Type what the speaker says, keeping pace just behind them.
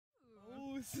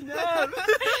snap!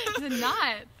 Is it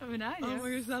not? I mean, I do. Oh my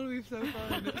gosh, that'll be so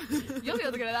fun. You'll be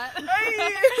able to go to that.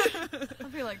 Hey! I'll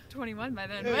be like 21 by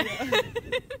then. Oh,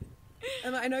 yeah.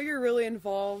 And I know you're really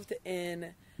involved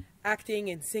in acting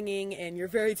and singing, and you're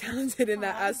very talented in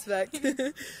that aspect.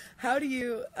 How do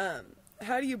you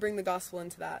bring the gospel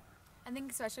into that? I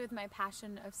think especially with my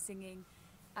passion of singing,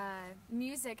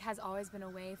 music has always been a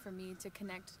way for me to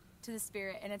connect to the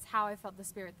Spirit, and it's how I felt the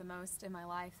Spirit the most in my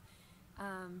life.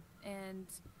 And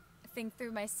I think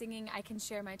through my singing, I can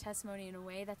share my testimony in a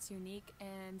way that's unique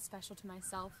and special to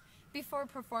myself. Before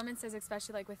performances,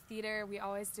 especially like with theater, we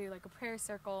always do like a prayer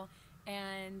circle,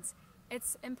 and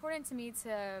it's important to me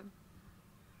to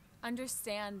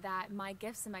understand that my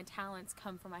gifts and my talents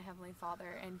come from my Heavenly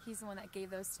Father, and He's the one that gave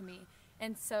those to me.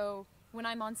 And so when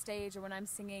I'm on stage or when I'm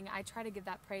singing, I try to give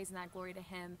that praise and that glory to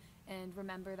Him and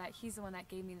remember that He's the one that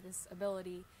gave me this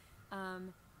ability.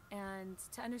 And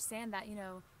to understand that, you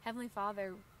know, Heavenly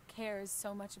Father cares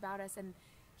so much about us, and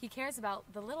He cares about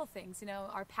the little things, you know,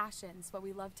 our passions, what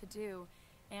we love to do,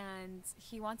 and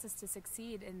He wants us to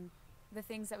succeed in the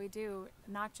things that we do,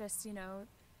 not just, you know,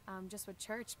 just with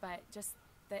church, but just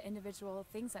the individual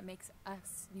things that makes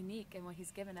us unique and what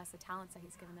He's given us, the talents that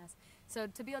He's given us. So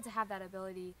to be able to have that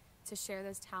ability to share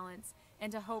those talents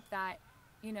and to hope that,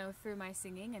 you know, through my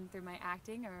singing and through my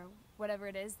acting or whatever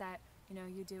it is that, you know,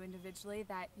 you do individually,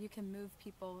 that you can move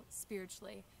people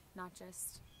spiritually, not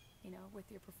just, you know, with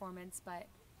your performance, but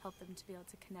help them to be able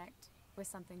to connect with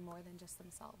something more than just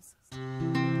themselves.